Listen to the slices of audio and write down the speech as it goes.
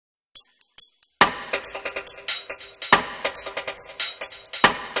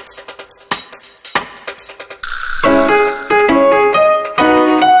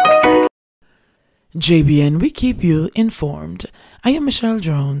JBN, we keep you informed. I am Michelle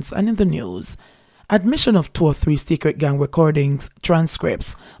Jones, and in the news, admission of 2 or 3 secret gang recordings,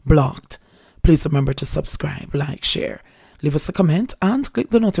 transcripts, blocked. Please remember to subscribe, like, share, leave us a comment, and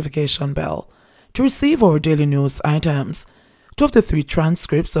click the notification bell to receive our daily news items. 2 of the 3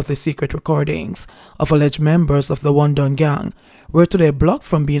 transcripts of the secret recordings of alleged members of the One Done gang were today blocked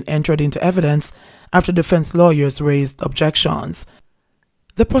from being entered into evidence after defense lawyers raised objections.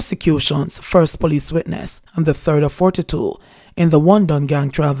 The prosecution's first police witness and the third of 42 in the One Done gang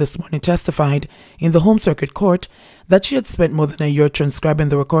trial this morning testified in the Home Circuit Court that she had spent more than a year transcribing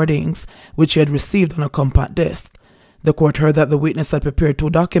the recordings which she had received on a compact disc. The court heard that the witness had prepared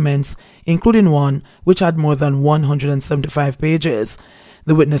 2 documents, including one which had more than 175 pages.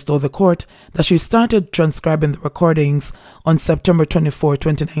 The witness told the court that she started transcribing the recordings on September 24,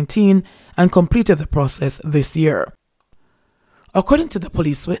 2019 and completed the process this year. According to the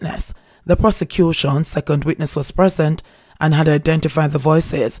police witness, the prosecution's second witness was present and had identified the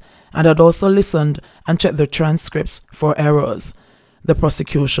voices and had also listened and checked the transcripts for errors. The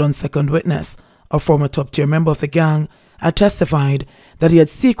prosecution's second witness, a former top-tier member of the gang, had testified that he had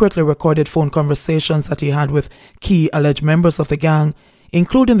secretly recorded phone conversations that he had with key alleged members of the gang,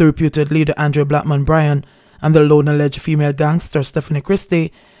 including the reputed leader Andrew Blackman Bryan and the lone alleged female gangster Stephanie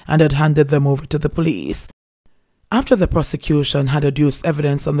Christie, and had handed them over to the police. After the prosecution had adduced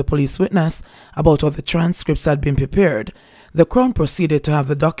evidence on the police witness about how the transcripts had been prepared, the Crown proceeded to have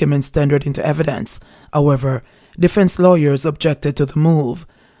the documents tendered into evidence. However, defense lawyers objected to the move.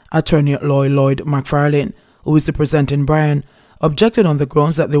 Attorney at Law Lloyd McFarlane, who is representing Bryan, objected on the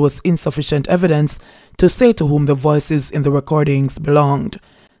grounds that there was insufficient evidence to say to whom the voices in the recordings belonged.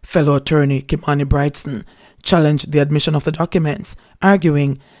 Fellow attorney Kimani Brightson challenged the admission of the documents,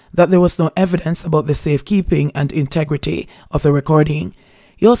 arguing that there was no evidence about the safekeeping and integrity of the recording.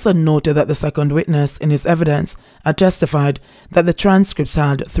 He also noted that the second witness in his evidence had testified that the transcripts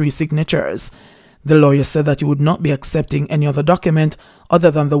had 3 signatures. The lawyer said that he would not be accepting any other document other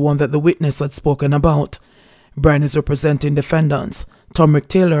than the one that the witness had spoken about. Bryan is representing defendants Tom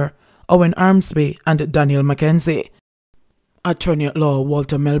Taylor, Owen Armsby, and Daniel Mackenzie. Attorney at Law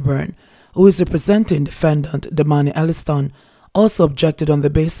Walter Melbourne, who is representing defendant Damani Elliston, also objected on the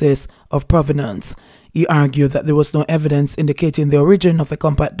basis of provenance. He argued that there was no evidence indicating the origin of the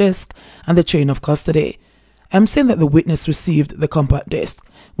compact disc and the chain of custody. I'm saying that the witness received the compact disc.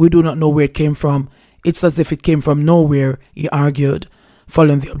 We do not know where it came from. It's as if it came from nowhere, he argued.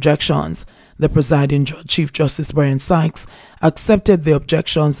 Following the objections, the presiding judge, Chief Justice Brian Sykes, accepted the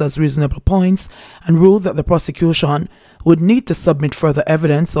objections as reasonable points and ruled that the prosecution would need to submit further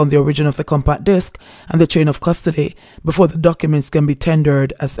evidence on the origin of the compact disc and the chain of custody before the documents can be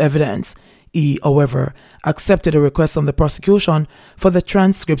tendered as evidence. He, however, accepted a request from the prosecution for the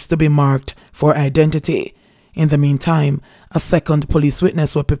transcripts to be marked for identity. In the meantime, a second police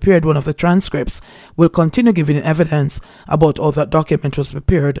witness who prepared one of the transcripts will continue giving evidence about how that document was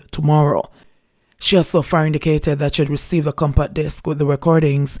prepared tomorrow. She has so far indicated that she had received a compact disc with the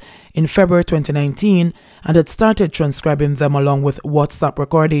recordings in February 2019 and had started transcribing them along with WhatsApp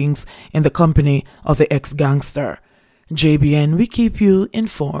recordings in the company of the ex-gangster. JBN, we keep you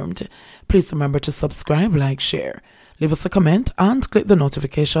informed. Please remember to subscribe, like, share, leave us a comment, and click the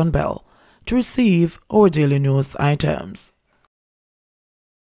notification bell to receive our daily news items.